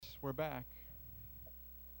we're back.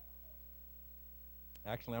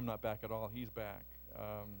 Actually, I'm not back at all. He's back.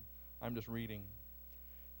 I'm just reading.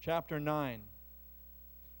 Chapter 9.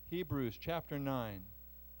 Hebrews chapter 9,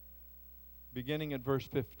 beginning at verse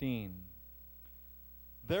 15.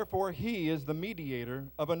 Therefore he is the mediator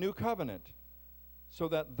of a new covenant, so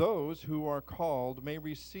that those who are called may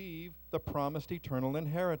receive the promised eternal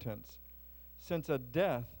inheritance, since a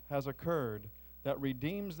death has occurred that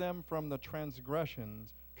redeems them from the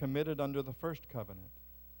transgressions committed under the first covenant.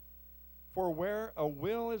 For where a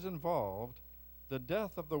will is involved, the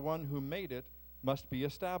death of the one who made it must be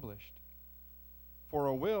established. For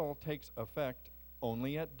a will takes effect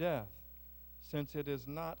only at death, since it is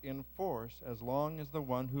not in force as long as the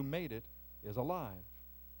one who made it is alive.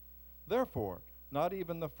 Therefore, not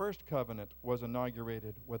even the first covenant was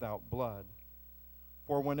inaugurated without blood.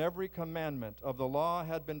 For when every commandment of the law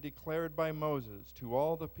had been declared by Moses to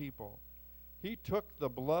all the people, he took the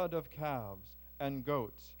blood of calves and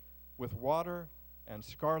goats with water and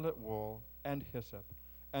scarlet wool and hyssop,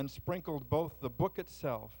 and sprinkled both the book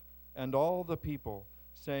itself and all the people,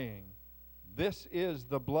 saying, This is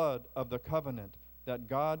the blood of the covenant that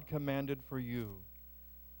God commanded for you.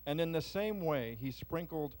 And in the same way he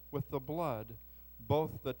sprinkled with the blood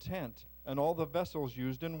both the tent and all the vessels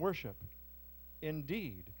used in worship.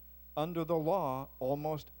 Indeed, under the law,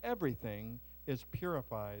 almost everything is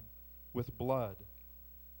purified with blood,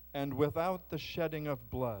 and without the shedding of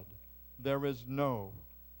blood, there is no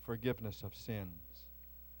forgiveness of sins.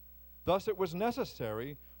 Thus it was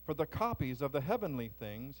necessary for the copies of the heavenly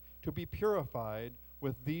things to be purified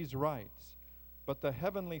with these rites, but the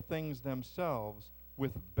heavenly things themselves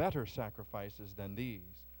with better sacrifices than these.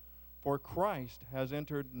 For Christ has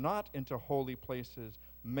entered not into holy places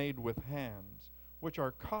made with hands, which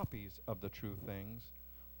are copies of the true things,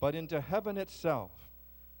 but into heaven itself,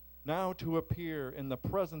 now to appear in the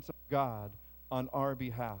presence of God on our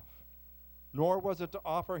behalf. Nor was it to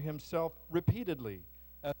offer himself repeatedly,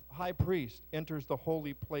 as the high priest enters the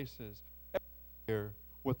holy places every year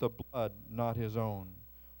with the blood not his own.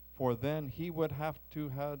 For then he would have to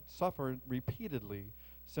have suffered repeatedly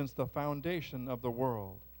since the foundation of the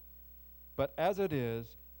world. But as it is,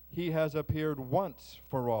 he has appeared once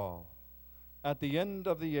for all, at the end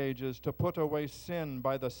of the ages, to put away sin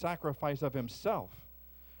by the sacrifice of himself.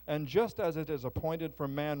 And just as it is appointed for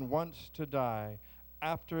man once to die,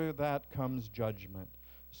 after that comes judgment,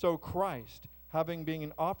 so Christ, having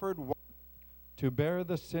been offered once to bear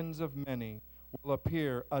the sins of many, will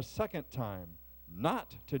appear a second time,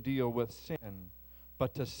 not to deal with sin,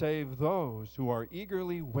 but to save those who are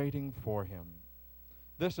eagerly waiting for him.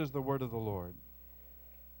 This is the word of the Lord.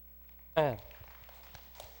 Amen.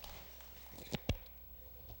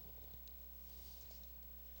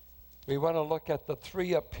 We want to look at the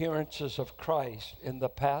three appearances of Christ in the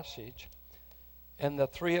passage. And the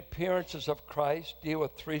three appearances of Christ deal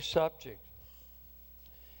with three subjects.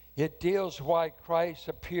 It deals why Christ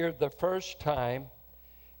appeared the first time,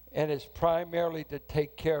 and is primarily to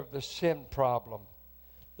take care of the sin problem.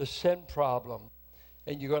 The sin problem.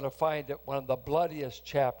 And you're going to find it one of the bloodiest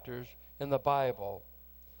chapters in the Bible.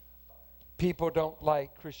 People don't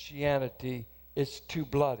like Christianity. It's too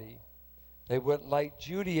bloody. They wouldn't like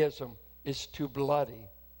Judaism. It's too bloody.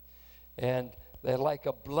 And they like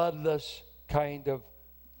a bloodless kind of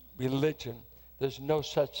religion. There's no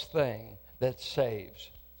such thing that saves.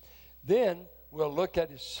 Then we'll look at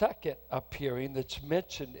his second appearing that's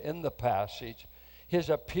mentioned in the passage. His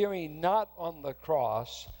appearing not on the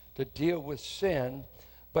cross to deal with sin,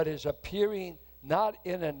 but his appearing not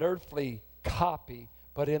in an earthly copy,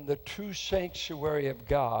 but in the true sanctuary of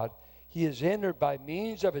God. He is entered by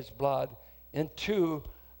means of his blood into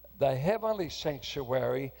the heavenly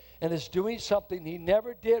sanctuary and is doing something he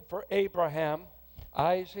never did for Abraham,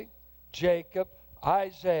 Isaac, Jacob,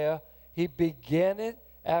 Isaiah. He began it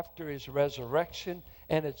after his resurrection,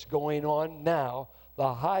 and it's going on now.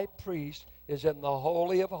 The high priest is in the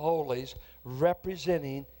Holy of Holies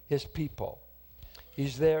representing his people.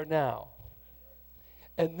 He's there now.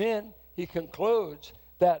 And then he concludes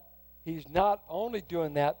that he's not only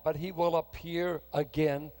doing that, but he will appear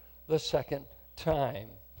again the second time.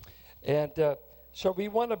 And so we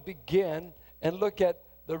want to begin and look at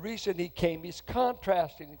the reason he came. He's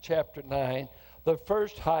contrasting in chapter 9 the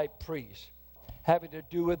first high priest having to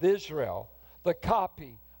do with Israel, the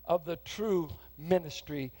copy of the true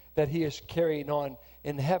ministry that he is carrying on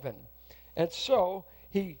in heaven. And so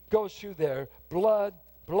he goes through there, blood,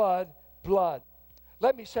 blood, blood.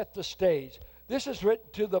 Let me set the stage. This is written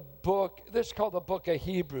to the book, this is called the book of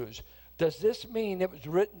Hebrews. Does this mean it was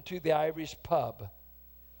written to the Irish pub?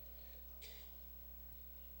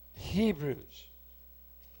 Hebrews.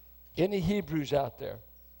 Any Hebrews out there?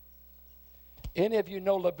 Any of you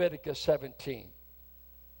know Leviticus 17?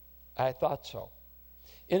 I thought so.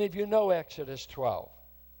 Any of you know Exodus 12?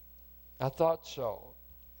 I thought so.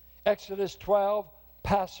 Exodus 12,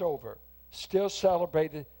 Passover, still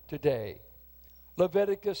celebrated today.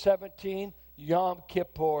 Leviticus 17, Yom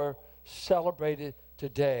Kippur, celebrated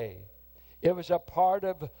today. It was a part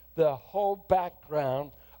of the whole background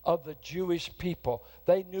of the Jewish people.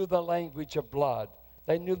 They knew the language of blood.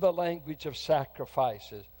 They knew the language of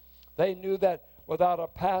sacrifices. They knew that without a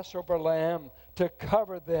Passover lamb to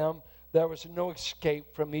cover them, there was no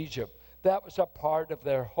escape from Egypt. That was a part of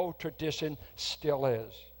their whole tradition, still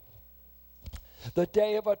is. The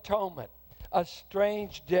Day of Atonement, a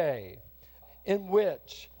strange day in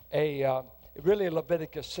which really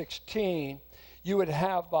Leviticus 16, you would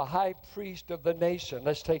have the high priest of the nation.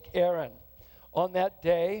 Let's take Aaron. On that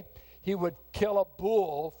day, he would kill a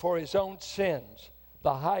bull for his own sins.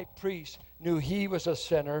 The high priest knew he was a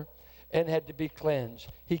sinner and had to be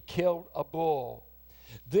cleansed. He killed a bull.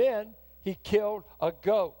 Then he killed a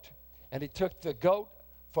goat, and he took the goat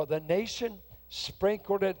for the nation,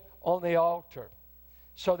 sprinkled it on the altar.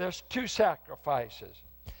 So there's two sacrifices.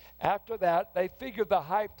 After that, they figured the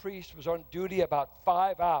high priest was on duty about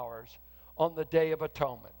 5 hours on the Day of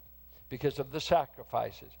Atonement because of the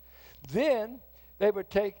sacrifices. Then they would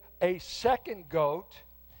take a second goat,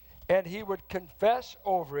 and he would confess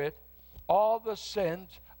over it all the sins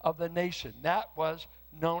of the nation. That was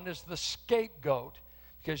known as the scapegoat,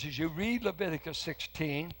 because as you read Leviticus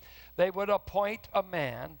 16, they would appoint a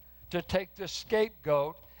man to take the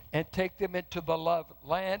scapegoat and take them into the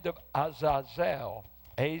land of Azazel,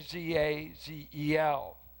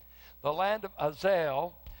 Azazel. The land of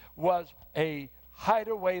Azazel was a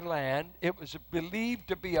hideaway land. It was believed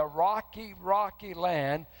to be a rocky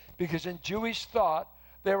land, because in Jewish thought,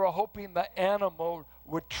 they were hoping the animal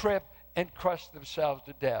would trip and crush themselves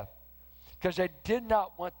to death, because they did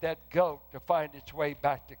not want that goat to find its way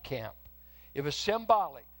back to camp. It was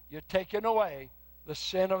symbolic. You're taking away the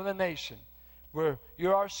sin of the nation, where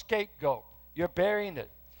you're our scapegoat. You're burying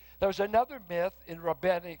it. There was another myth in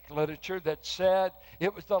rabbinic literature that said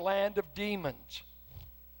it was the land of demons.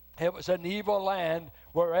 It was an evil land.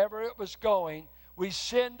 Wherever it was going, we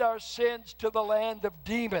send our sins to the land of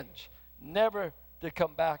demons, never to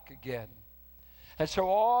come back again. And so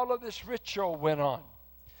all of this ritual went on.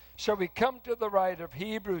 So we come to the writer of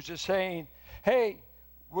Hebrews is saying, hey,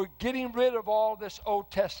 we're getting rid of all this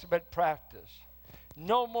Old Testament practice.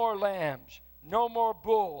 No more lambs, no more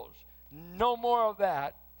bulls, no more of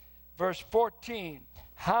that. Verse 14,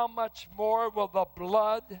 how much more will the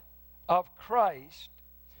blood of Christ,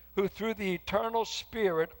 who through the eternal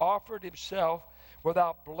Spirit offered himself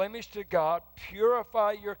without blemish to God,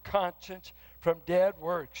 purify your conscience from dead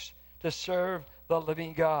works to serve the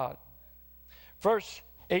living God. Verse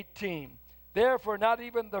 18, therefore not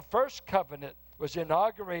even the first covenant was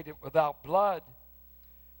inaugurated without blood,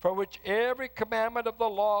 for which every commandment of the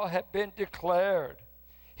law had been declared.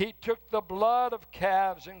 He took the blood of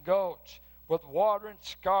calves and goats with water and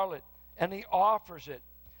scarlet, and he offers it.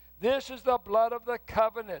 This is the blood of the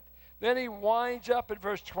covenant. Then he winds up in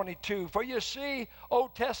verse 22. For you see,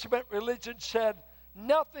 Old Testament religion said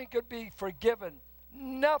nothing could be forgiven,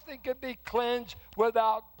 nothing could be cleansed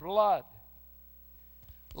without blood.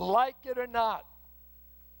 Like it or not,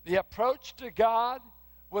 the approach to God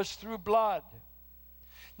was through blood.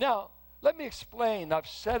 Now, let me explain. I've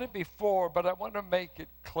said it before, but I want to make it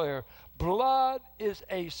clear. Blood is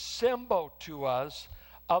a symbol to us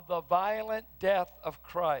of the violent death of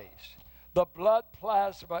Christ. The blood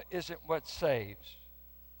plasma isn't what saves.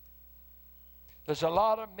 There's a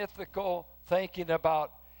lot of mythical thinking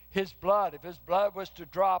about his blood. If his blood was to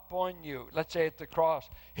drop on you, let's say at the cross,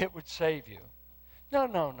 it would save you.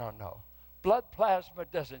 No. Blood plasma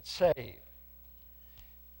doesn't save.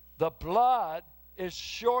 The blood is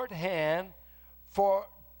shorthand for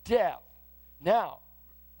death. Now,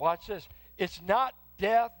 watch this. It's not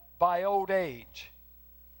death by old age.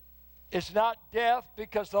 It's not death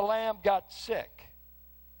because the lamb got sick.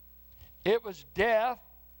 It was death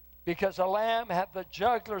because the lamb had the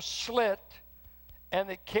jugular slit, and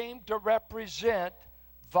it came to represent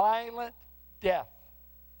violent death,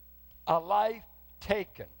 a life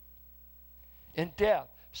taken in death.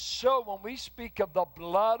 So when we speak of the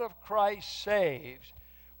blood of Christ saves,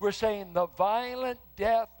 we're saying the violent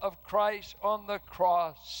death of Christ on the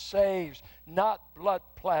cross saves, not blood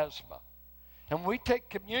plasma. And we take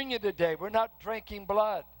communion today, we're not drinking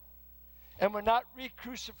blood. And we're not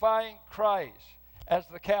re-crucifying Christ. As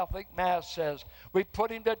the Catholic Mass says, we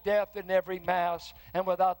put him to death in every Mass, and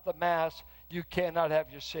without the Mass, you cannot have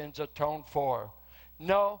your sins atoned for.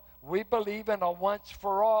 No, we believe in a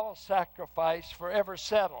once-for-all sacrifice, forever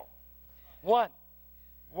settled. One.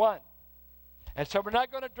 And so we're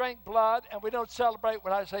not going to drink blood, and we don't celebrate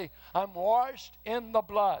when I say, I'm washed in the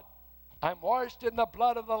blood. I'm washed in the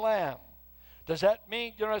blood of the Lamb. Does that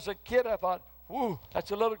mean, as a kid I thought, whew,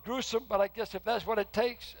 that's a little gruesome, but I guess if that's what it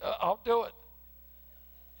takes, I'll do it.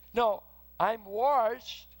 No, I'm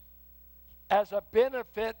washed as a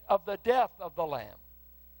benefit of the death of the Lamb.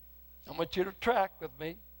 I want you to track with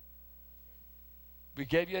me. We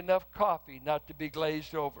gave you enough coffee not to be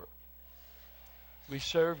glazed over. We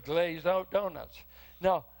serve glazed out donuts.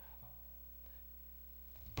 Now,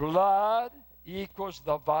 blood equals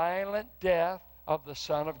the violent death of the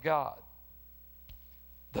Son of God.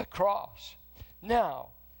 The cross. Now,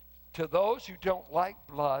 to those who don't like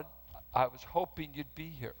blood, I was hoping you'd be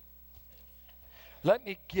here. Let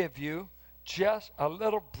me give you just a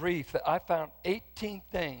little brief. I found 18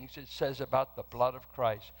 things it says about the blood of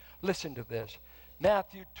Christ. Listen to this.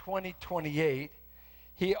 Matthew 20:28.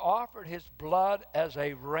 He offered his blood as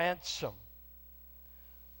a ransom.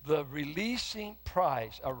 The releasing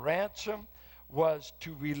price, a ransom, was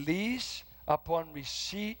to release upon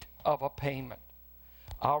receipt of a payment.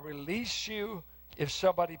 I'll release you if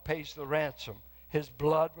somebody pays the ransom. His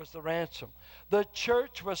blood was the ransom. The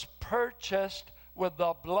church was purchased with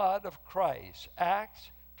the blood of Christ.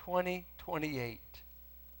 Acts 20:28.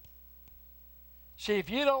 See,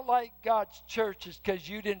 if you don't like God's church, it's because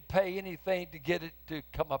you didn't pay anything to get it to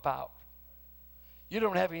come about. You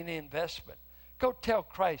don't have any investment. Go tell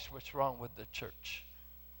Christ what's wrong with the church.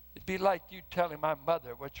 It'd be like you telling my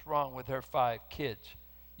mother what's wrong with her 5 kids.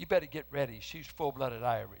 You better get ready. She's full-blooded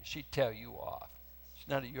Irish. She'd tell you off. It's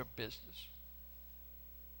none of your business.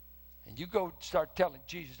 And you go start telling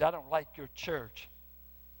Jesus, I don't like your church.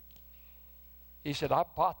 He said, I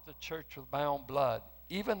bought the church with my own blood.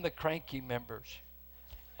 Even the cranky members.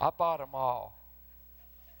 I bought them all.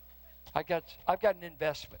 I've got an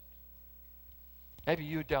investment. Maybe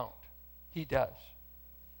you don't. He does.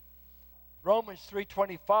 Romans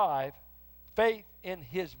 3:25, faith in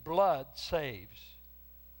his blood saves.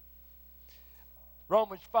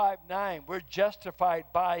 Romans 5:9, we're justified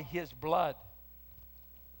by his blood.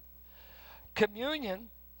 Communion,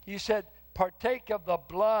 he said, partake of the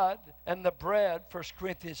blood and the bread, 1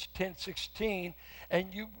 Corinthians 10:16,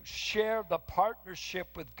 and you share the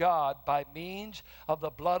partnership with God by means of the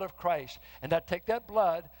blood of Christ. And I take that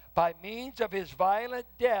blood, by means of his violent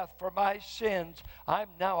death for my sins, I'm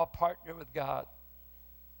now a partner with God.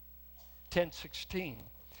 10:16.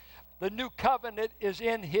 The new covenant is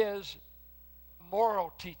in his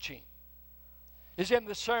moral teaching, is in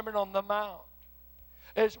the Sermon on the Mount.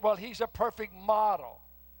 He's a perfect model.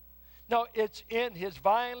 No, it's in his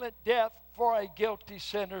violent death for a guilty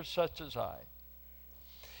sinner such as I.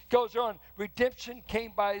 Goes on, redemption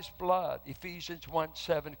came by his blood, Ephesians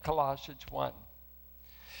 1:7, Colossians 1.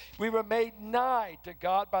 We were made nigh to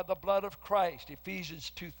God by the blood of Christ,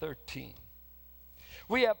 Ephesians 2:13.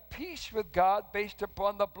 We have peace with God based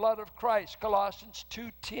upon the blood of Christ, Colossians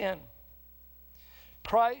 2:10.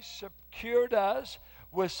 Christ secured us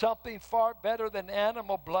with something far better than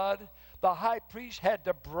animal blood. The high priest had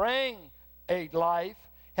to bring a life,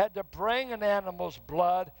 had to bring an animal's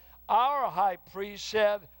blood. Our high priest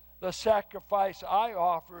said, the sacrifice I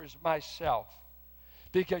offer is myself.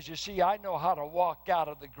 Because you see, I know how to walk out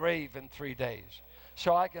of the grave in 3 days.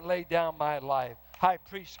 So I can lay down my life. High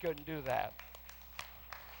priest couldn't do that.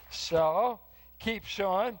 So, keep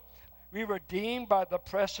showing. We were redeemed by the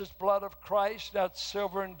precious blood of Christ, not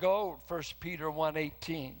silver and gold, 1 Peter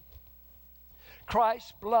 1:18.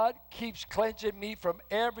 Christ's blood keeps cleansing me from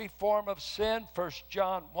every form of sin, 1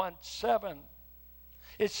 John 1:7.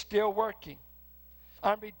 It's still working.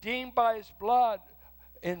 I'm redeemed by his blood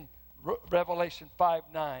in Revelation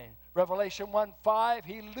 5:9. Revelation 1:5,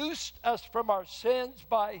 he loosed us from our sins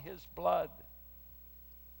by his blood.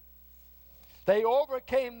 They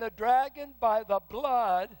overcame the dragon by the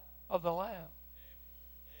blood of the Lamb.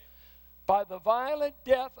 By the violent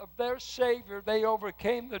death of their Savior, they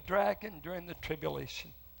overcame the dragon during the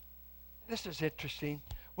tribulation. This is interesting.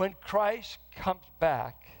 When Christ comes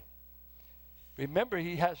back, remember,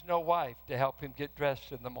 he has no wife to help him get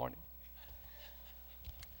dressed in the morning.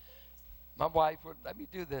 My wife wouldn't let me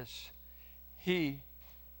do this. He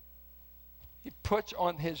puts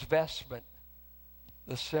on his vestment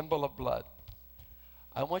the symbol of blood.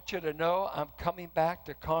 I want you to know I'm coming back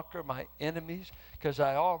to conquer my enemies because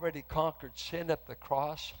I already conquered sin at the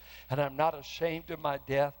cross, and I'm not ashamed of my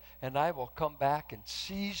death, and I will come back and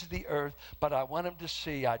seize the earth, but I want them to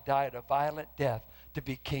see I died a violent death to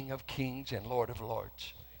be King of Kings and Lord of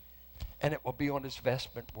Lords. And it will be on his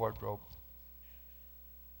vestment wardrobe.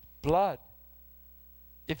 blood.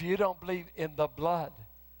 If you don't believe in the blood,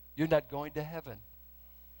 you're not going to heaven.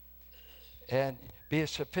 And be a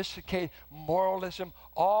sophisticated moralism.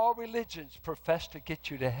 All religions profess to get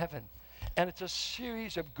you to heaven. And it's a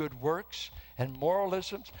series of good works and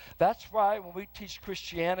moralisms. That's why when we teach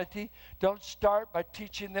Christianity, don't start by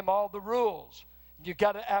teaching them all the rules. You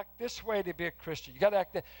got to act this way to be a Christian. You got to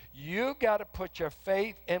act that. You got to put your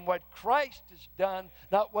faith in what Christ has done,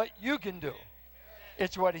 not what you can do.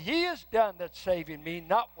 It's what He has done that's saving me,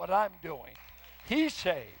 not what I'm doing. He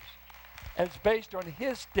saves. And it's based on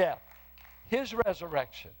His death, His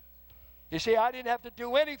resurrection. You see, I didn't have to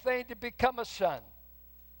do anything to become a son.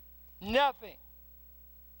 Nothing.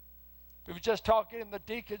 We were just talking in the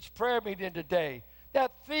deacon's prayer meeting today.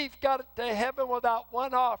 That thief got it to heaven without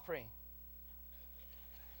one offering.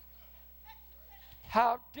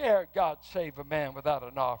 How dare God save a man without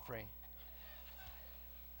an offering?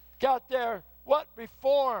 Got there, what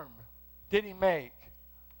reform did He make?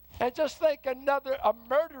 And just think a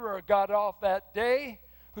murderer got off that day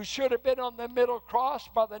who should have been on the middle cross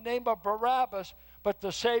by the name of Barabbas, but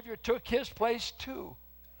the Savior took his place too.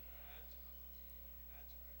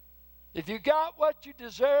 If you got what you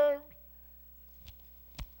deserved,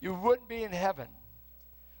 you wouldn't be in heaven.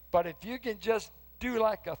 But if you can just do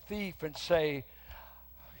like a thief and say,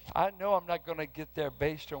 I know I'm not going to get there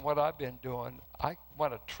based on what I've been doing. I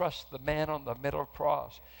want to trust the man on the middle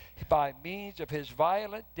cross. By means of His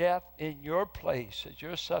violent death in your place as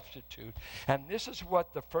your substitute. And this is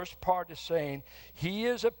what the first part is saying. He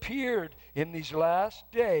has appeared in these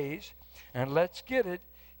last days. And let's get it.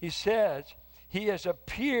 He says, He has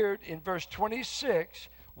appeared in verse 26,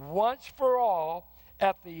 once for all,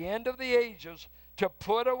 at the end of the ages, to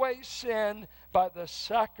put away sin by the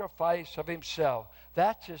sacrifice of Himself.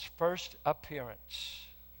 That's His first appearance.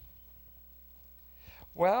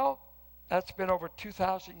 Well, that's been over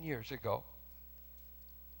 2,000 years ago.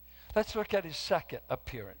 Let's look at His second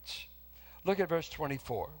appearance. Look at verse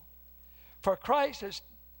 24. For Christ has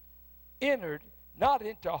entered not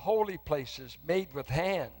into holy places made with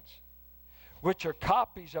hands, which are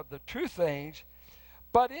copies of the true things,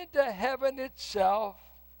 but into heaven itself,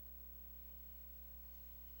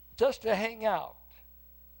 just to hang out.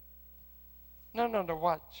 No,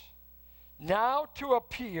 watch. Now to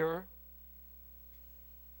appear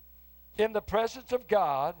in the presence of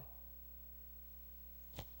God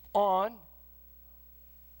on.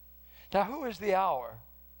 Now, who is the hour?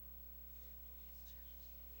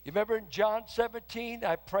 You remember in John 17,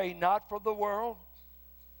 I pray not for the world,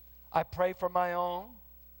 I pray for my own.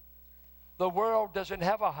 The world doesn't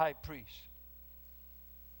have a high priest.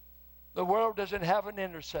 The world doesn't have an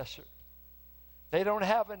intercessor. They don't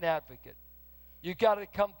have an advocate. You got to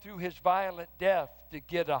come through His violent death to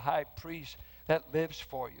get a high priest that lives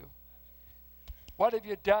for you. What have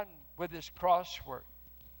you done with this cross work?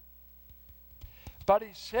 But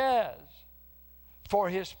He says, for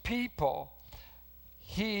His people,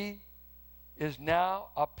 He is now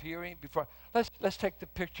appearing before. Let's take the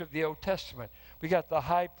picture of the Old Testament. We got the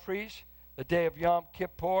high priest, the day of Yom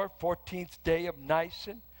Kippur, 14th day of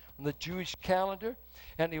Nisan on the Jewish calendar,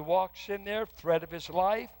 and he walks in there, threat of his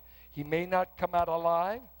life. He may not come out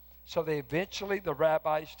alive, so they eventually, the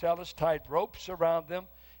rabbis tell us, tied ropes around them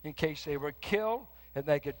in case they were killed, and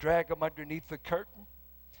they could drag him underneath the curtain,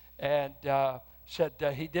 and said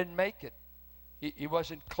he didn't make it. He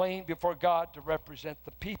wasn't clean before God to represent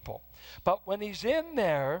the people. But when he's in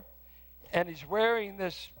there, and he's wearing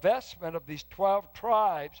this vestment of these 12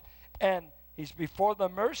 tribes, and he's before the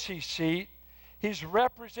mercy seat, he's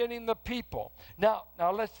representing the people. Now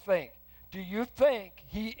let's think. Do you think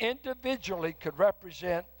he individually could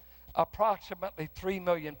represent approximately 3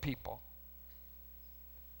 million people?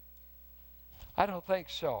 I don't think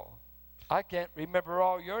so. I can't remember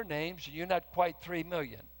all your names, and you're not quite 3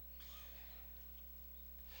 million.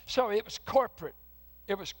 So it was corporate.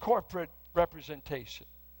 It was corporate representation.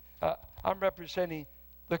 I'm representing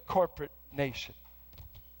the corporate nation.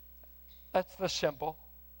 That's the symbol.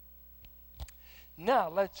 Now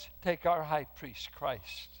let's take our high priest,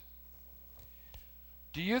 Christ.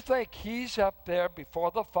 Do you think he's up there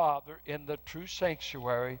before the Father in the true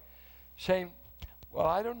sanctuary saying, well,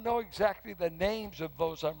 I don't know exactly the names of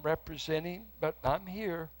those I'm representing, but I'm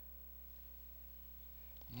here.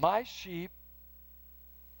 My sheep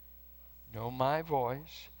know my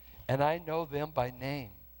voice, and I know them by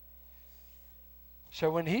name. So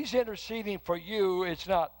when he's interceding for you, it's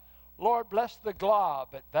not, Lord, bless the glob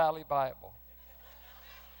at Valley Bible.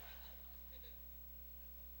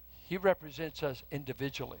 He represents us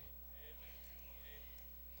individually.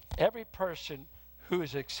 Every person who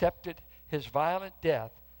has accepted his violent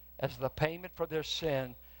death as the payment for their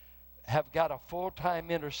sin have got a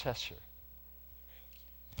full-time intercessor.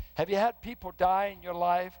 Have you had people die in your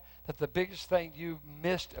life that the biggest thing you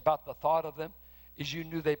missed about the thought of them is you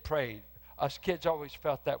knew they prayed? Us kids always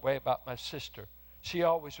felt that way about my sister. She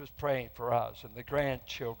always was praying for us and the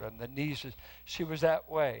grandchildren, the nieces. She was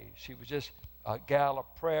that way. She was just a gal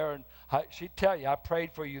of prayer. And she'd tell you, I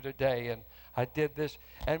prayed for you today and I did this.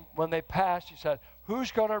 And when they passed, she said,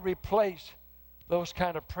 who's going to replace those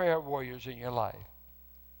kind of prayer warriors in your life?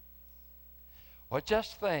 Well,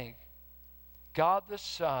 just think, God the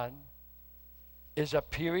Son is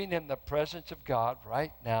appearing in the presence of God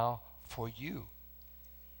right now for you,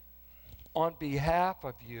 on behalf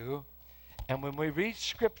of you. And when we read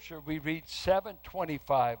Scripture, we read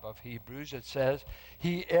 7:25 of Hebrews. It says,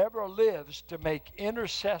 He ever lives to make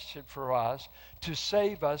intercession for us, to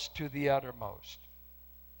save us to the uttermost.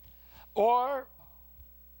 Or,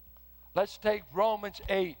 let's take Romans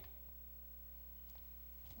 8.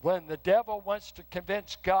 When the devil wants to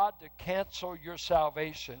convince God to cancel your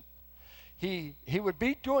salvation, he would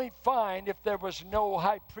be doing fine if there was no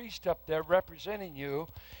high priest up there representing you.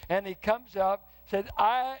 And he comes up, said,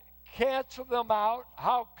 I cancel them out.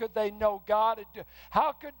 How could they know God?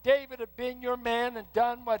 How could David have been your man and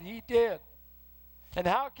done what he did? And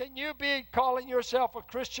how can you be calling yourself a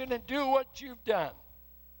Christian and do what you've done?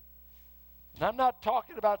 And I'm not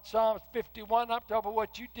talking about Psalms 51. I'm talking about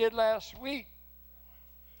what you did last week.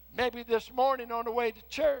 Maybe this morning on the way to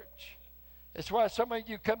church. That's why some of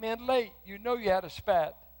you come in late. You know you had a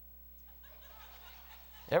spat.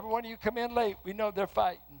 Every one of you come in late. We know they're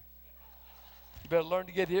fighting. You better learn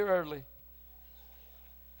to get here early.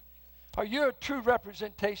 Are you a true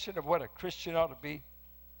representation of what a Christian ought to be?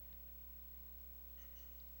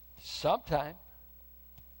 Sometime.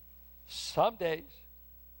 Some days.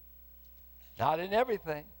 Not in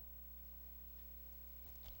everything.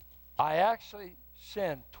 I actually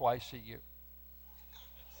sin twice a year.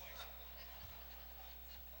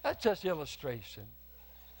 That's just illustration.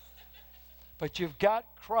 But you've got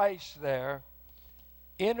Christ there,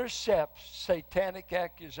 intercepts satanic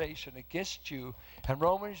accusation against you. And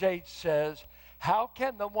Romans 8 says, how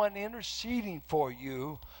can the one interceding for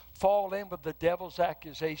you fall in with the devil's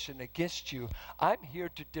accusation against you? I'm here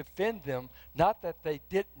to defend them, not that they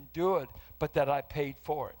didn't do it, but that I paid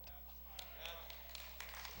for it.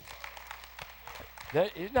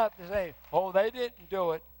 He's not saying, oh, they didn't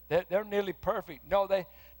do it. They're nearly perfect. No,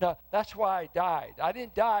 that's why I died. I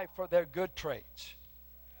didn't die for their good traits.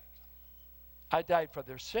 I died for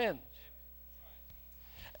their sins.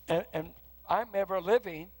 And I'm ever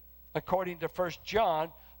living, according to 1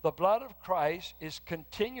 John, the blood of Christ is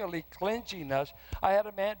continually cleansing us. I had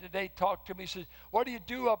a man today talk to me. He says, what do you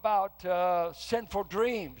do about sinful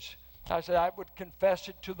dreams? I said, I would confess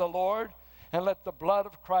it to the Lord and let the blood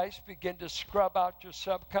of Christ begin to scrub out your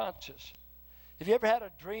subconscious. Have you ever had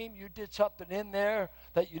a dream you did something in there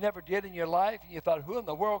that you never did in your life, and you thought, who in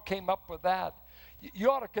the world came up with that?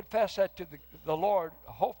 You ought to confess that to the Lord.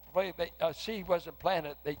 Hopefully a seed wasn't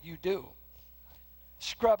planted that you do.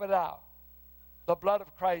 Scrub it out. The blood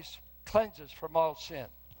of Christ cleanses from all sin.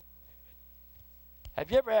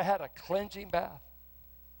 Have you ever had a cleansing bath?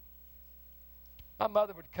 My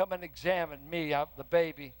mother would come and examine me, the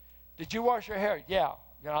baby. Did you wash your hair? Yeah.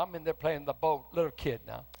 You know, I'm in there playing the boat, little kid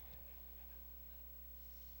now.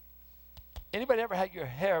 Anybody ever had your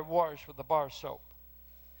hair washed with a bar soap?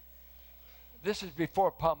 This is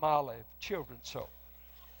before Palmolive, children's soap.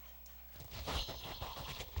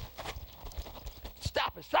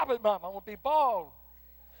 Stop it, Mom. I'm going to be bald.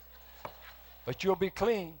 But you'll be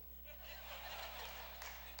clean.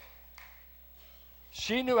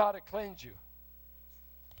 She knew how to cleanse you.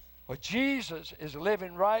 Well, Jesus is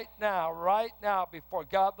living right now before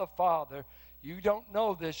God the Father. You don't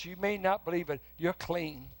know this. You may not believe it. You're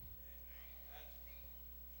clean.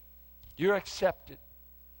 You're accepted.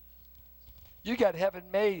 You got heaven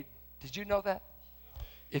made. Did you know that?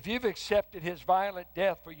 If you've accepted his violent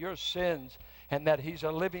death for your sins and that he's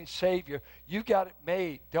a living Savior, you got it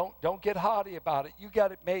made. Don't get haughty about it. You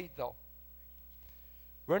got it made, though.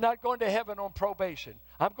 We're not going to heaven on probation.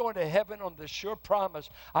 I'm going to heaven on the sure promise.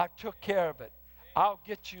 I took care of it. I'll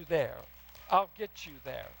get you there. I'll get you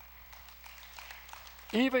there.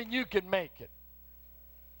 Even you can make it.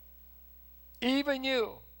 Even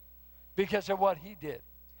you. Because of what he did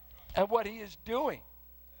and what he is doing.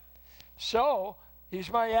 So,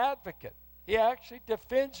 he's my advocate. He actually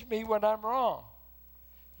defends me when I'm wrong.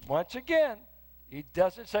 Once again, he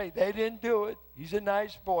doesn't say they didn't do it. He's a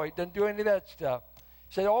nice boy. He doesn't do any of that stuff.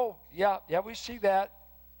 He said, oh, yeah, we see that.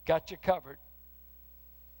 Got you covered.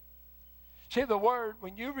 See, the word,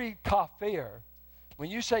 when you read kafir, when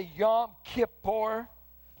you say Yom Kippur,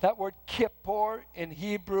 That word kippur in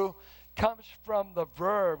Hebrew comes from the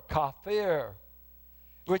verb kafir,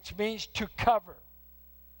 which means to cover.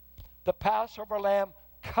 The Passover lamb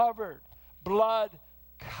covered, blood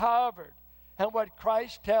covered. And what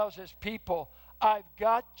Christ tells his people, I've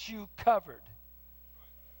got you covered.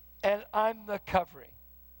 And I'm the covering.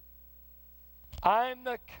 I'm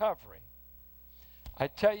the covering. I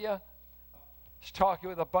tell you, I was talking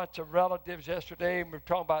with a bunch of relatives yesterday, and we were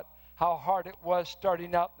talking about how hard it was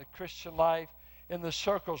starting out in the Christian life in the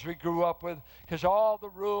circles we grew up with, because all the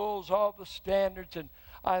rules, all the standards, and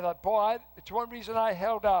I thought, boy, it's one reason I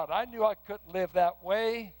held out. I knew I couldn't live that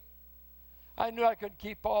way. I knew I couldn't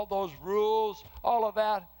keep all those rules, all of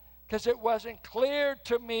that, because it wasn't clear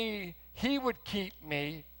to me he would keep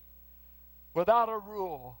me without a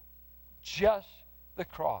rule, just the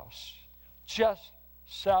cross, just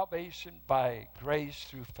salvation by grace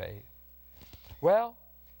through faith. Well,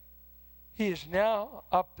 he is now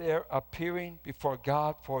up there appearing before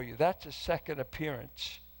God for you. That's his second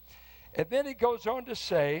appearance. And then he goes on to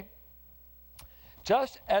say,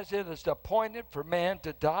 just as it is appointed for man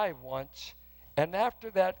to die once, and after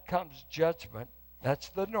that comes judgment. That's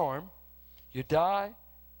the norm. You die,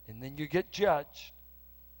 and then you get judged.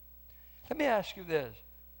 Let me ask you this.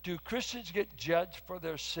 Do Christians get judged for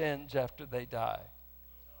their sins after they die?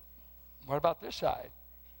 What about this side?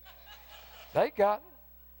 They got it.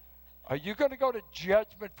 Are you going to go to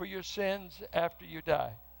judgment for your sins after you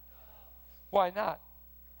die? Why not?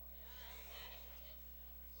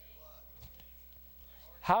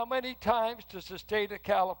 How many times does the state of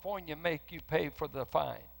California make you pay for the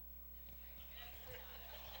fine?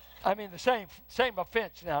 I mean, the same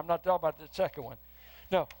offense now. I'm not talking about the second one.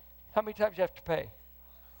 No. How many times do you have to pay?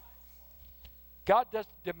 God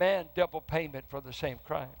doesn't demand double payment for the same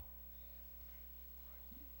crime.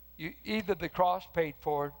 Either the cross paid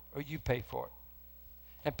for it or you pay for it.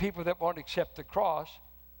 And people that won't accept the cross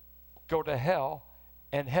go to hell,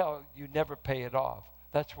 and hell, you never pay it off.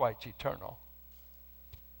 That's why it's eternal.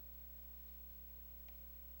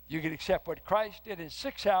 You can accept what Christ did in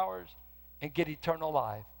 6 hours and get eternal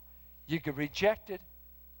life. You can reject it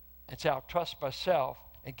and say, I'll trust myself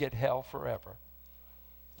and get hell forever.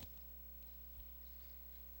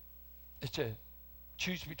 It's a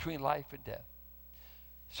choose between life and death.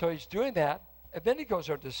 So he's doing that, and then he goes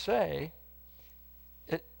on to say,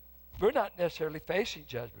 we're not necessarily facing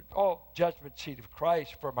judgment. Oh, judgment seat of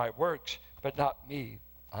Christ for my works, but not me.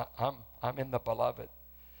 I'm in the beloved.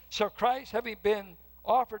 So Christ, having been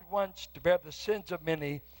offered once to bear the sins of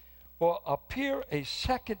many, will appear a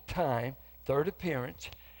second time, third appearance,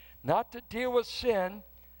 not to deal with sin,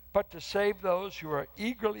 but to save those who are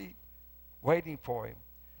eagerly waiting for him.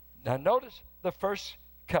 Now notice the first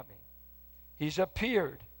coming. He's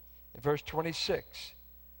appeared in verse 26,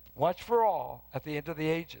 once for all at the end of the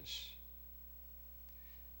ages.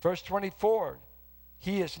 Verse 24,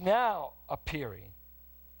 he is now appearing.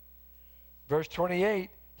 Verse 28,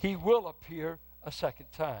 he will appear a second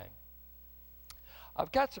time.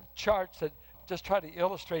 I've got some charts that just try to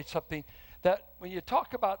illustrate something that when you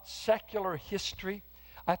talk about secular history,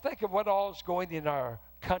 I think of what all is going in our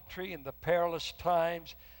country in the perilous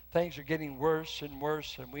times. Things are getting worse and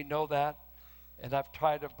worse, and we know that. And I've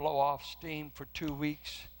tried to blow off steam for 2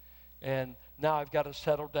 weeks, and now I've got to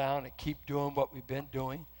settle down and keep doing what we've been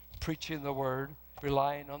doing, preaching the word,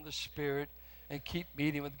 relying on the Spirit, and keep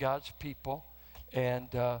meeting with God's people, and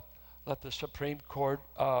let the Supreme Court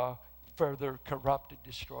further corrupt and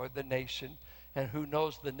destroy the nation. And who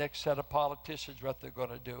knows the next set of politicians what they're going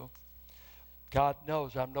to do. God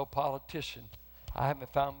knows I'm no politician. I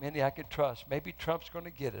haven't found many I can trust. Maybe Trump's going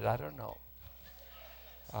to get it. I don't know.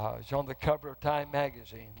 It's on the cover of Time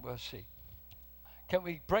magazine. We'll see. Can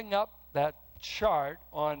we bring up that chart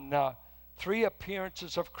on three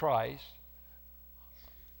appearances of Christ?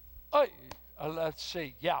 Let's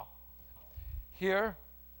see. Yeah. Here,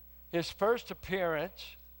 his first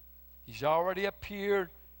appearance, he's already appeared,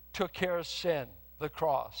 took care of sin, the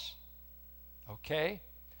cross. Okay?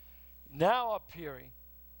 Now appearing.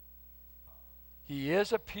 He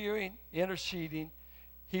is appearing, interceding.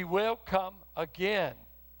 He will come again.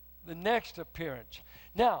 The next appearance.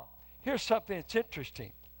 Now, here's something that's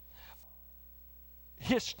interesting.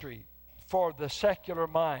 History for the secular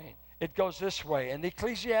mind. It goes this way, and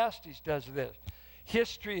Ecclesiastes does this.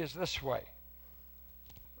 History is this way.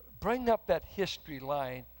 Bring up that history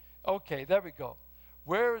line. Okay, there we go.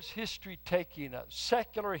 Where is history taking us?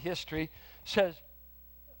 Secular history says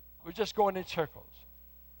we're just going in circles.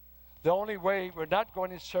 The only way we're not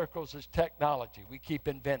going in circles is technology. We keep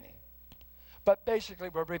inventing. But basically,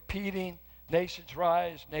 we're repeating nations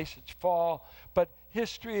rise, nations fall. But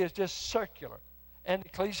history is just circular. and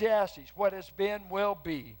Ecclesiastes. What has been will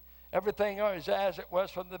be. Everything is as it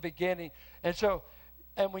was from the beginning. And so,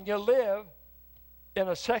 and when you live in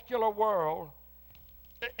a secular world,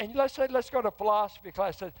 and let's go to philosophy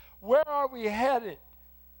class, said, where are we headed?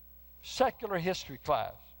 Secular history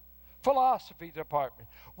class, philosophy department.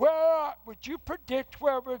 Would you predict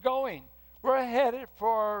where we're going? We're headed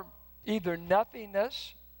for either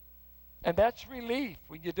nothingness, and that's relief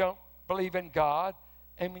when you don't believe in God,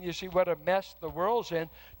 and when you see what a mess the world's in,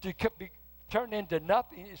 to be turned into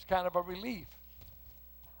nothing is kind of a relief.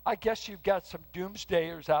 I guess you've got some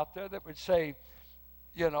doomsdayers out there that would say,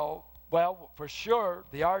 well, for sure,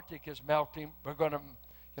 the Arctic is melting. We're going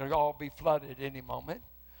to all be flooded any moment.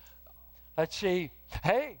 Let's see.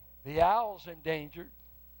 Hey, the owl's endangered.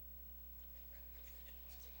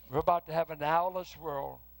 We're about to have an owlless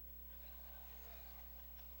world.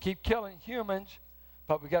 Keep killing humans,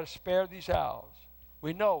 but we got to spare these owls.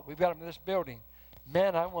 We know we've got them in this building.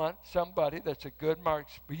 Man, I want somebody that's a good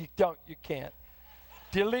marksman. You can't.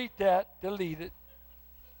 Delete that. Delete it.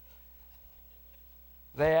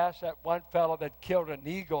 They asked that one fellow that killed an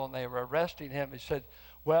eagle, and they were arresting him. He said,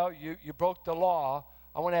 well, you broke the law.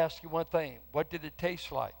 I want to ask you one thing. What did it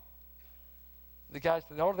taste like? The guy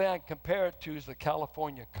said, the only thing I can compare it to is the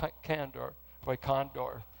California condor.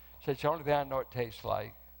 He said, it's the only thing I know it tastes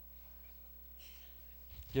like.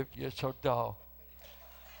 You're so dull.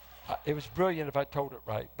 It was brilliant if I told it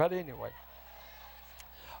right. But anyway.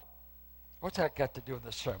 What's that got to do with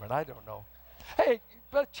the sermon? I don't know. Hey,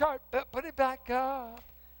 put it back up.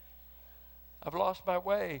 I've lost my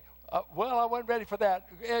way. Well, I wasn't ready for that.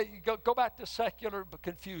 Go back to secular but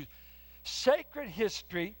confused. Sacred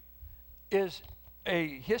history is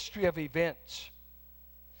a history of events,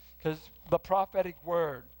 because the prophetic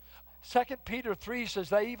word. 2 Peter 3 says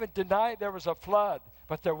they even denied there was a flood,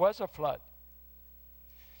 but there was a flood.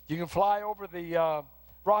 You can fly over the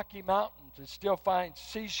Rocky Mountains and still find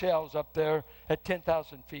seashells up there at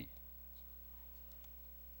 10,000 feet.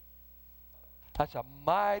 That's a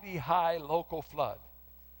mighty high local flood.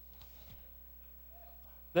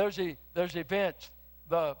 There's events,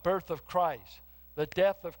 the birth of Christ, the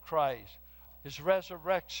death of Christ, his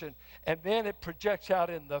resurrection, and then it projects out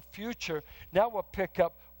in the future. Now we'll pick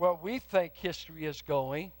up where we think history is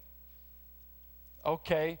going.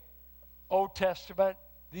 Okay, Old Testament,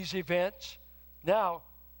 these events. Now,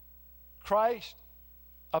 Christ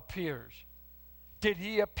appears. Did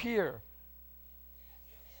he appear?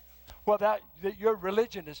 Well, that your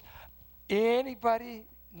religion is. Anybody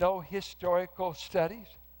know historical studies?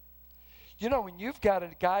 When you've got a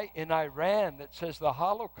guy in Iran that says the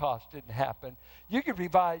Holocaust didn't happen, you can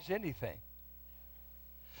revise anything.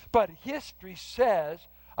 But history says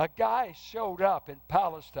a guy showed up in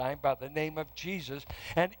Palestine by the name of Jesus,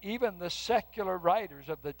 and even the secular writers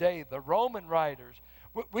of the day, the Roman writers,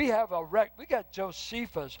 we got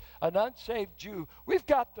Josephus, an unsaved Jew. We've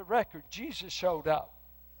got the record. Jesus showed up.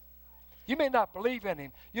 You may not believe in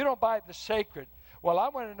him. You don't buy the sacred. Well, I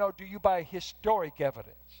want to know, do you buy historic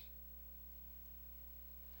evidence?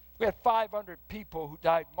 We had 500 people who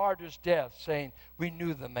died martyrs' death saying, we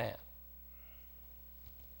knew the man.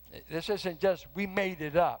 This isn't just, we made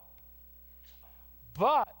it up.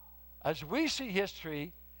 But as we see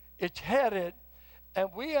history, it's headed, and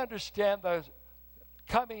we understand the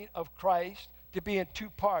coming of Christ to be in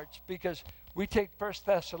two parts, because we take 1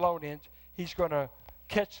 Thessalonians, he's going to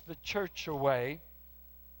catch the church away.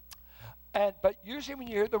 But usually when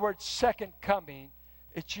you hear the word second coming,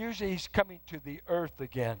 it's usually he's coming to the earth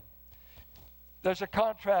again. There's a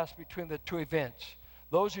contrast between the two events.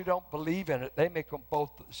 Those who don't believe in it, they make them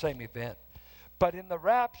both the same event. But in the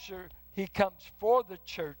rapture, he comes for the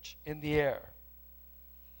church in the air.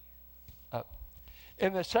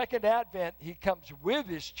 In the second advent, he comes with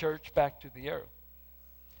his church back to the earth.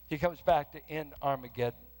 He comes back to end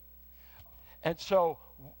Armageddon. And so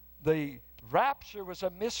the rapture was a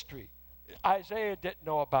mystery. Isaiah didn't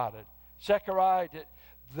know about it. Zechariah did.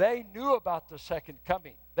 They knew about the second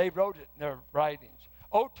coming. They wrote it in their writings.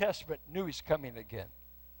 Old Testament knew he's coming again.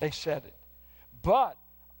 They said it. But,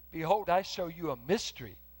 behold, I show you a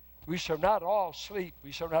mystery. We shall not all sleep.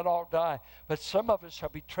 We shall not all die. But some of us shall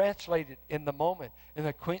be translated in the moment, in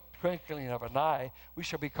the twinkling of an eye. We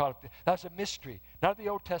shall be caught up. That's a mystery. None of the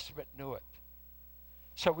Old Testament knew it.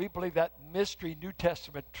 So we believe that mystery, New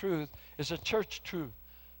Testament truth, is a church truth.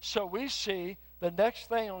 So we see the next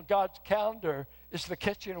thing on God's calendar is the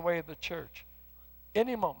catching away of the church.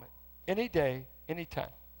 Any moment, any day, any time.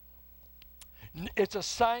 It's a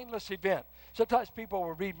signless event. Sometimes people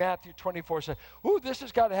will read Matthew 24 and say, ooh, this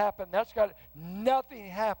has got to happen, that's got to. Nothing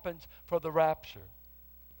happens for the rapture.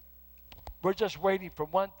 We're just waiting for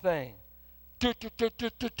one thing,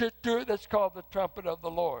 That's called the trumpet of the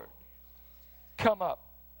Lord. Come up.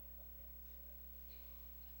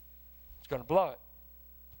 It's going to blow it.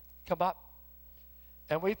 Come up.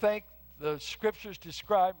 And we think the scriptures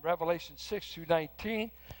describe Revelation 6 through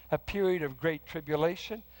 19 a period of great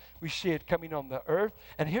tribulation. We see it coming on the earth.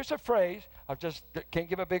 And here's a phrase. I just can't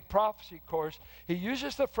give a big prophecy course. He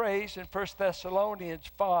uses the phrase in 1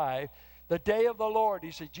 Thessalonians 5, the day of the Lord.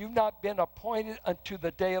 He says, you've not been appointed unto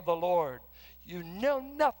the day of the Lord. You know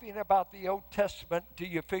nothing about the Old Testament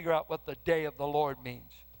until you figure out what the day of the Lord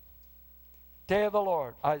means. Day of the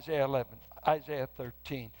Lord, Isaiah 11, Isaiah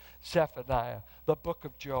 13, Zephaniah, the book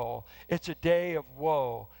of Joel. It's a day of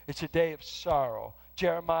woe. It's a day of sorrow.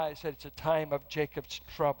 Jeremiah said it's a time of Jacob's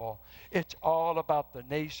trouble. It's all about the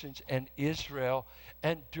nations and Israel.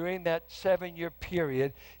 And during that 7-year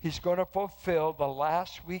period, he's going to fulfill the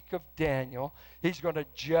last week of Daniel. He's going to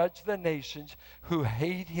judge the nations who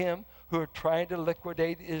hate him, who are trying to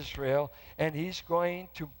liquidate Israel, and he's going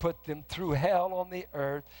to put them through hell on the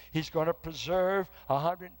earth. He's going to preserve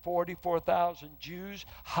 144,000 Jews,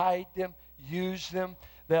 hide them, use them.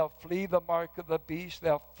 They'll flee the mark of the beast.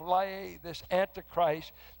 They'll fly this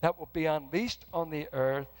Antichrist that will be unleashed on the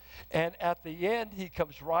earth. And at the end, he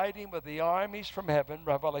comes riding with the armies from heaven,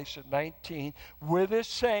 Revelation 19, with his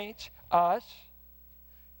saints, us.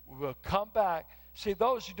 We'll come back. See,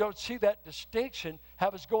 those who don't see that distinction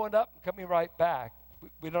have us going up and coming right back.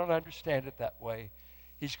 We don't understand it that way.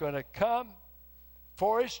 He's going to come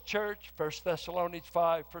for his church, 1 Thessalonians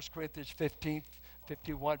 5, 1 Corinthians 15,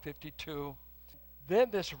 51, 52.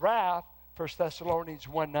 Then this wrath, 1 Thessalonians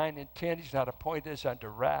 1, 9, and 10, he's not appointed as unto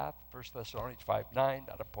wrath. 1 Thessalonians 5, 9,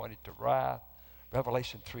 not appointed to wrath.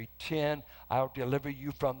 Revelation 3, 10, I'll deliver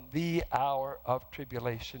you from the hour of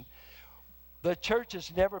tribulation. The church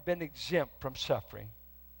has never been exempt from suffering.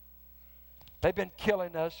 They've been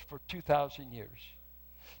killing us for 2,000 years.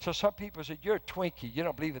 So some people say, you're a Twinkie. You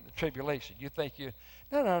don't believe in the tribulation. You think you,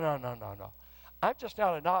 no. I'm just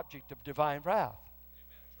not an object of divine wrath.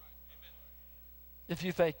 If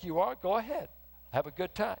you think you are, go ahead. Have a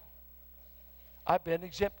good time. I've been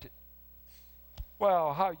exempted.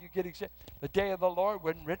 Well, how you get exempt? The day of the Lord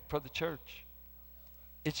wasn't written for the church.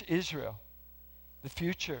 It's Israel, the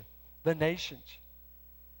future, the nations.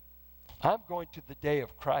 I'm going to the day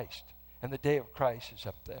of Christ, and the day of Christ is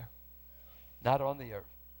up there, not on the earth.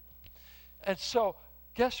 And so,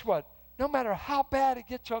 guess what? No matter how bad it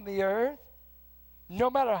gets on the earth, no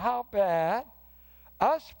matter how bad,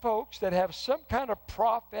 us folks that have some kind of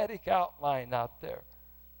prophetic outline out there,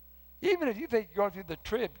 even if you think you're going through the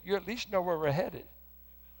trib, you at least know where we're headed.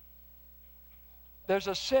 There's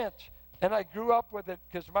a sense, and I grew up with it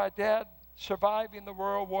because my dad, surviving the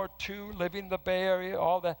World War II, living in the Bay Area,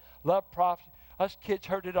 all that, loved prophecy. Us kids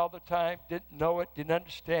heard it all the time, didn't know it, didn't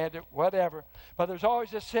understand it, whatever. But there's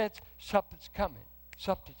always a sense, something's coming,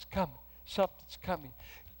 something's coming, something's coming.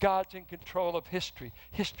 God's in control of history.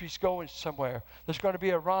 History's going somewhere. There's going to be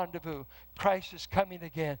a rendezvous. Christ is coming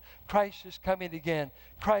again. Christ is coming again.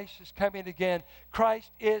 Christ is coming again. Christ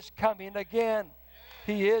is coming again.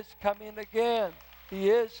 He is coming again. He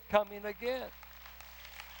is coming again.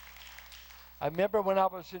 I remember when I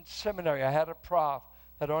was in seminary, I had a prof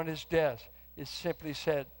that on his desk, it simply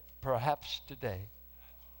said, perhaps today.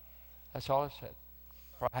 That's all it said.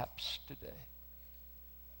 Perhaps today.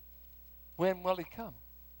 When will he come?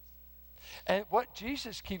 And what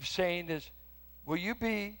Jesus keeps saying is, will you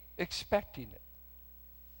be expecting it?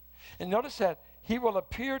 And notice that he will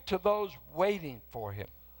appear to those waiting for him.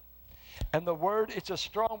 And the word, it's a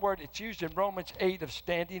strong word. It's used in Romans 8 of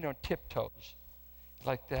standing on tiptoes.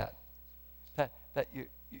 Like that. That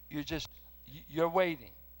you're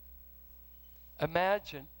waiting.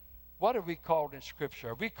 Imagine, what are we called in Scripture?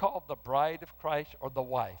 Are we called the bride of Christ or the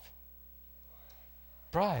wife?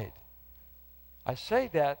 Bride. I say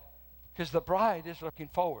that because the bride is looking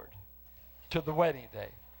forward to the wedding day.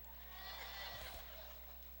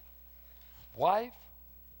 Wife,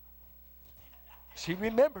 she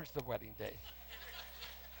remembers the wedding day.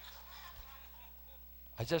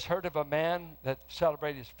 I just heard of a man that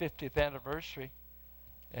celebrated his 50th anniversary,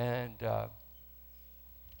 and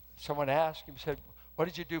someone asked him, said, what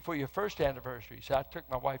did you do for your first anniversary? He said, I took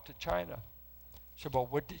my wife to China. I said, well,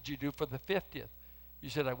 what did you do for the 50th? He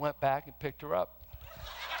said, I went back and picked her up.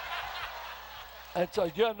 And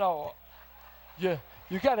so, you know, you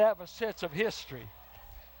got to have a sense of history.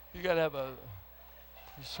 You got to have a,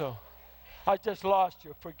 so, I just lost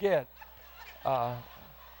you, forget.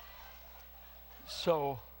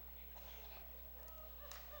 So,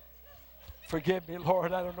 forgive me,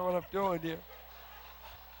 Lord, I don't know what I'm doing here.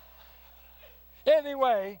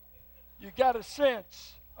 Anyway, you got a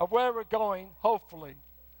sense of where we're going, hopefully.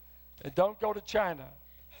 And don't go to China.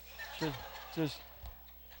 Just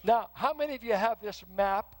now, how many of you have this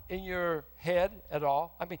map in your head at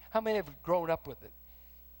all? I mean, how many have grown up with it?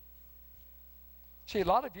 See, a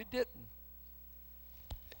lot of you didn't.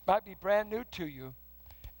 It might be brand new to you.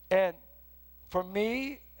 And for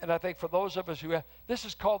me, and I think for those of us who have, this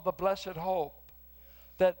is called the blessed hope.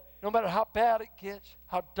 That no matter how bad it gets,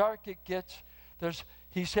 how dark it gets,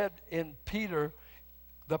 he said in Peter,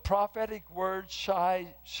 the prophetic word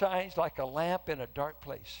shines like a lamp in a dark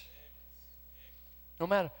place. No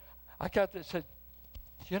matter, I got this, said,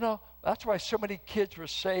 you know, that's why so many kids were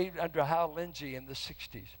saved under Hal Lindsey in the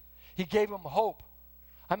 60s. He gave them hope.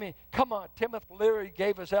 I mean, come on, Timothy Leary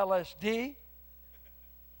gave us LSD.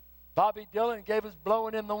 Bobby Dylan gave us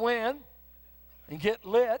blowing in the wind and get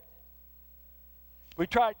lit. We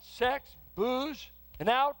tried sex, booze, and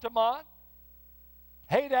Altamont.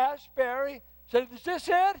 Haight-Ashbury said, is this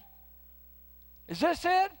it? Is this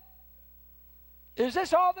it? Is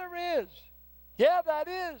this all there is? Yeah, that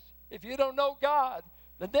is. If you don't know God,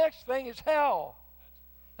 the next thing is hell.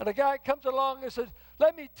 And a guy comes along and says,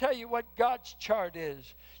 let me tell you what God's chart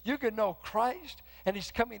is. You can know Christ, and he's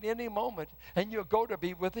coming any moment, and you'll go to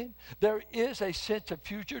be with him. There is a sense of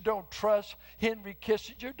future. Don't trust Henry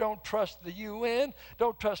Kissinger. Don't trust the UN.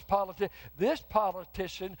 Don't trust politics. This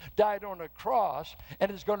politician died on a cross and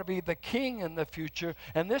is going to be the king in the future,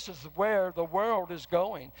 and this is where the world is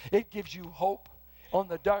going. It gives you hope on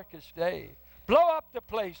the darkest day. Blow up the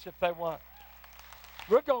place if they want.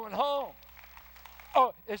 We're going home.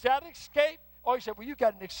 Oh, is that escape? Oh, he said, well, you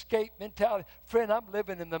got an escape mentality. Friend, I'm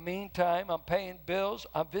living in the meantime. I'm paying bills.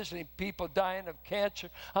 I'm visiting people dying of cancer.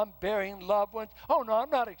 I'm burying loved ones. Oh, no,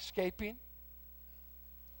 I'm not escaping.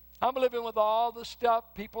 I'm living with all the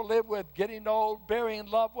stuff people live with, getting old, burying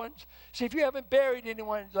loved ones. See, if you haven't buried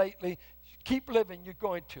anyone lately, keep living. You're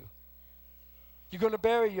going to. You're going to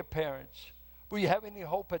bury your parents. Will you have any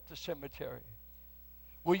hope at the cemetery?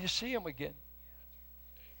 Will you see them again?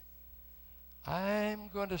 I'm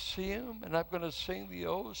going to see him, and I'm going to sing the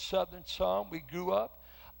old Southern song we grew up.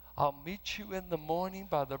 I'll meet you in the morning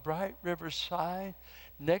by the bright riverside,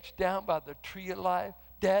 next down by the tree of life.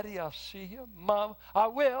 Daddy, I'll see you. Mom, I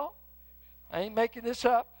will. I ain't making this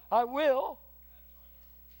up. I will.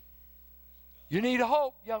 You need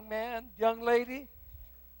hope, young man, young lady.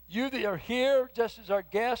 You that are here just as our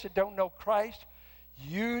guests and don't know Christ,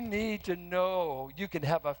 you need to know you can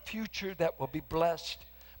have a future that will be blessed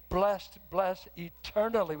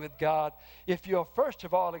eternally with God if you'll first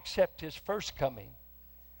of all accept his first coming.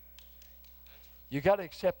 You got to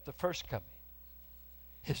accept the first coming,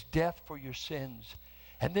 his death for your sins.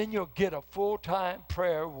 And then you'll get a full-time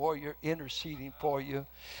prayer warrior interceding for you,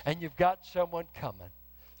 and you've got someone coming.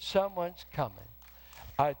 Someone's coming.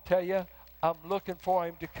 I tell you, I'm looking for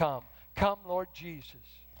him to come. Come, Lord Jesus.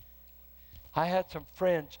 I had some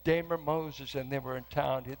friends, Damer Moses, and they were in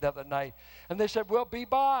town the other night. And they said, we'll be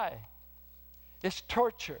by. It's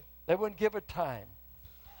torture. They wouldn't give a time.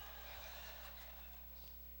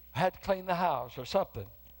 I had to clean the house or something.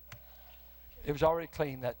 It was already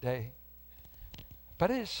clean that day.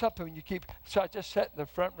 But it is something when you keep, so I just sat in the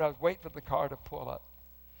front row, I was waiting for the car to pull up.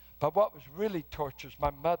 But what was really torturous,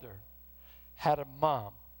 my mother had a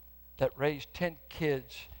mom that raised 10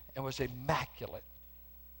 kids and was immaculate.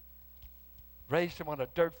 Raised them on a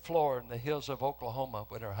dirt floor in the hills of Oklahoma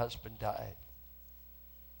when her husband died.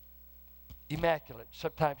 Immaculate.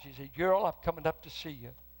 Sometimes she said, girl, I'm coming up to see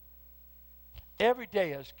you. Every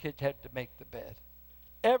day us kids had to make the bed.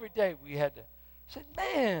 Every day we had to. I said,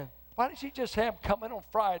 man, why didn't she just have him coming on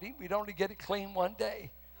Friday? We'd only get it clean one day.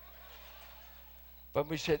 But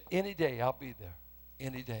we said, any day I'll be there.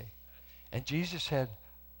 Any day. And Jesus said,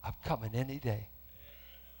 I'm coming any day.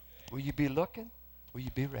 Will you be looking? Will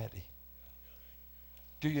you be ready?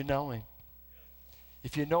 Do you know him?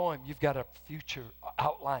 If you know him, you've got a future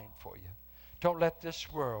outlined for you. Don't let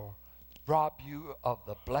this world rob you of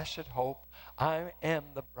the blessed hope. I am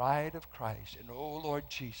the bride of Christ. And oh, Lord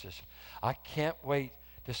Jesus, I can't wait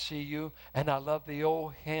to see you. And I love the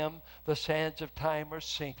old hymn, The Sands of Time Are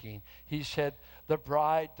Sinking. He said, the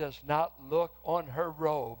bride does not look on her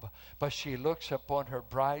robe, but she looks upon her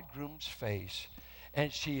bridegroom's face.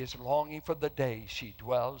 And she is longing for the day she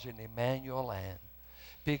dwells in Emmanuel land,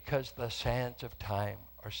 because the sands of time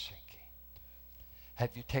are sinking.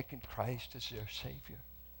 Have you taken Christ as your Savior?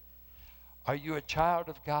 Are you a child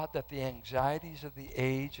of God that the anxieties of the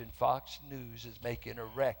age and Fox News is making a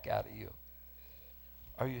wreck out of you?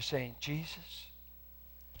 Are you saying, Jesus,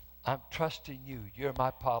 I'm trusting you. You're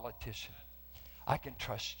my politician. I can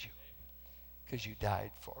trust you because you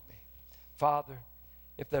died for me. Father,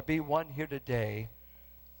 if there be one here today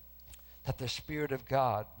that the Spirit of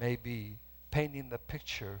God may be painting the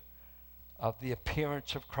picture of the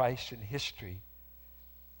appearance of Christ in history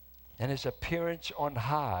and his appearance on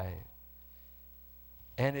high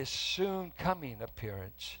and his soon coming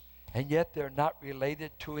appearance, and yet they're not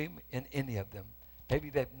related to him in any of them. Maybe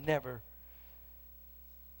they've never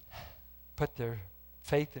put their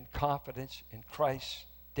faith and confidence in Christ's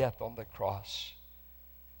death on the cross.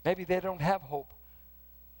 Maybe they don't have hope.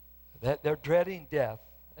 That they're dreading death,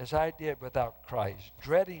 as I did without Christ,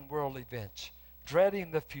 dreading world events, dreading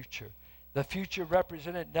the future. The future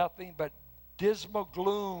represented nothing but dismal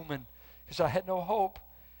gloom, and because I had no hope.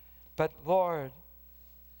 But Lord,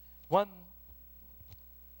 one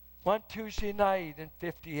Tuesday night in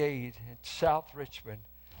 58 in South Richmond,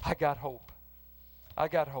 I got hope. I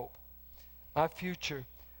got hope. My future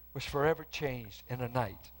was forever changed in a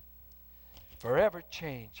night. Forever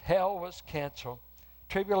changed. Hell was canceled.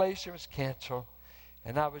 Tribulation was canceled.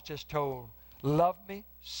 And I was just told, love me,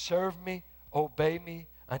 serve me, obey me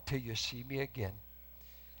until you see me again.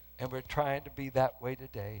 And we're trying to be that way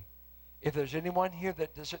today. If there's anyone here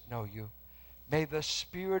that doesn't know you, may the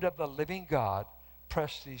Spirit of the living God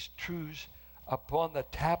press these truths upon the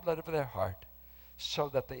tablet of their heart so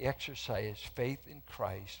that they exercise faith in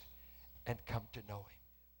Christ and come to know him.